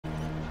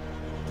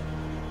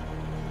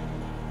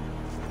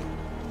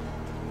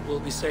we'll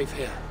be safe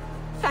here.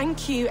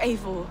 Thank you,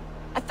 Eivor.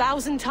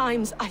 1,000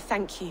 times I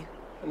thank you.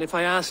 And if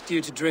I asked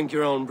you to drink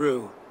your own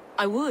brew?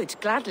 I would,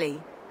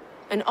 gladly.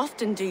 And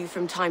often do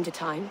from time to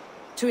time,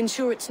 to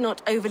ensure it's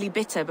not overly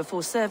bitter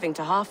before serving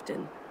to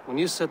Halfdan. When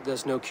you said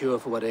there's no cure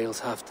for what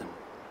ails Halfdan,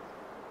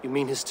 you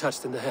mean he's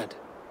touched in the head?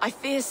 I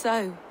fear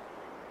so.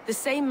 The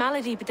same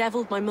malady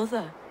bedeviled my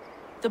mother.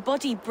 The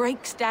body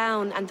breaks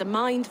down and the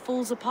mind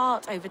falls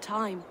apart over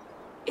time.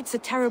 It's a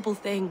terrible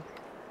thing.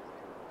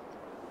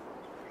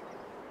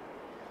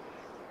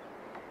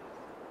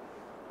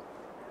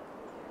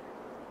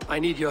 I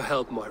need your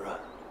help, Moira.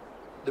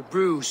 The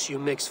brews you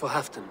mix for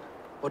Halfdan,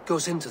 what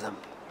goes into them?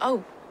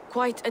 Oh,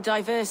 quite a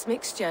diverse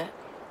mixture.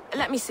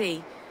 Let me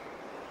see.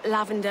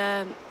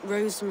 Lavender,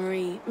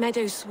 rosemary,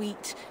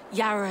 meadowsweet,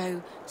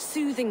 yarrow,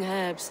 soothing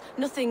herbs,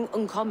 nothing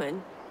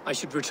uncommon. I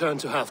should return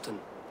to Halfdan.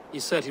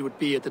 He said he would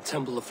be at the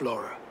Temple of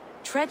Flora.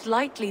 Tread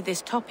lightly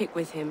this topic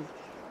with him,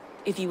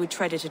 if you would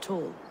tread it at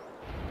all.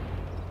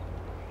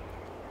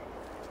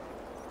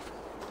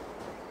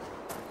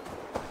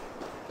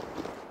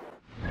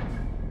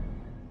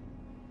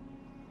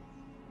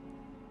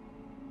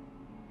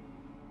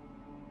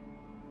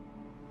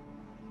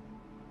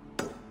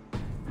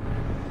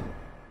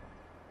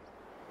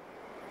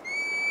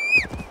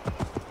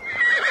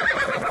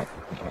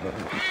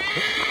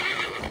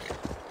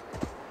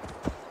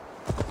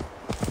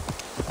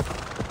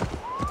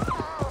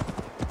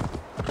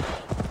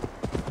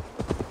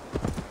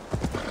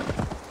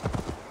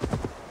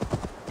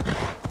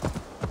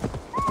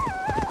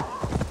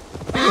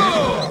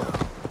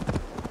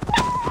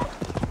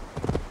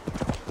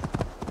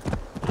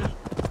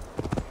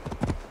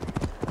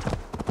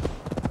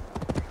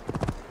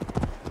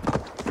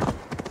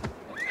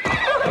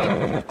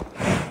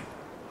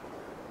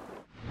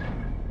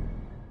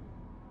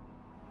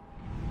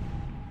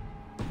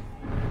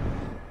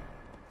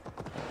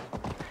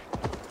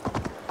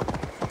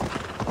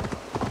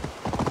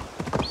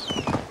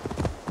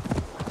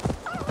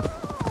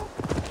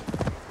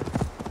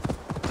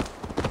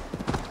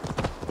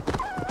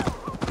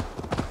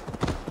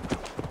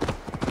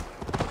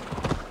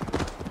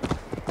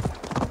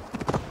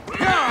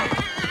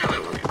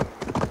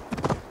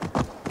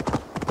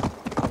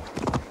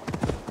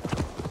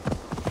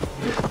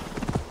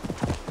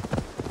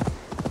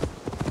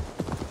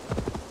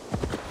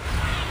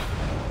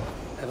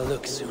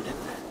 Look, Sunan.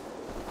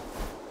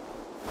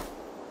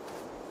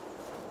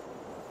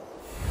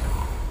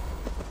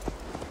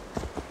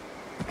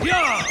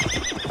 Yeah!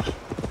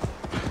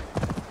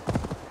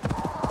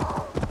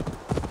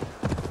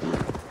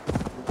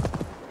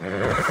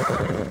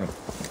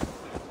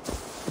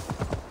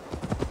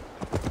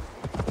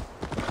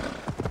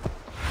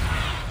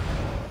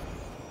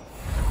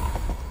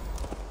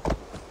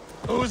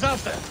 Who's out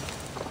there?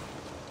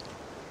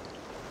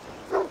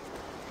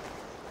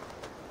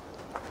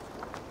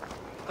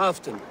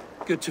 Halfdan,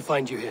 good to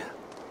find you here.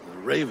 The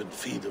Raven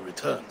feeder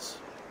returns.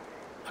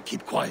 Now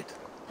keep quiet.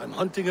 I'm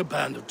hunting a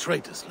band of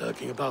traitors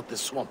lurking about this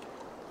swamp.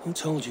 Who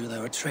told you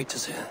there are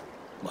traitors here?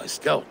 My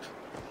scout.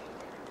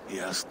 He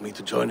asked me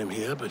to join him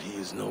here, but he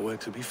is nowhere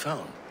to be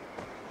found.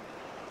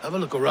 Have a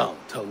look around.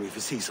 Tell me if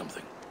you see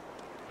something.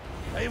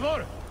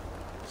 Eivor!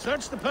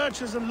 Search the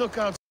perches and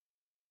lookouts.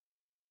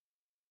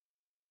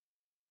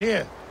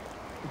 Here.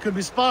 We could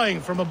be spying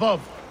from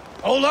above.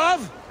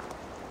 Olav!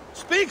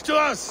 Speak to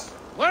us!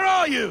 Where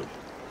are you?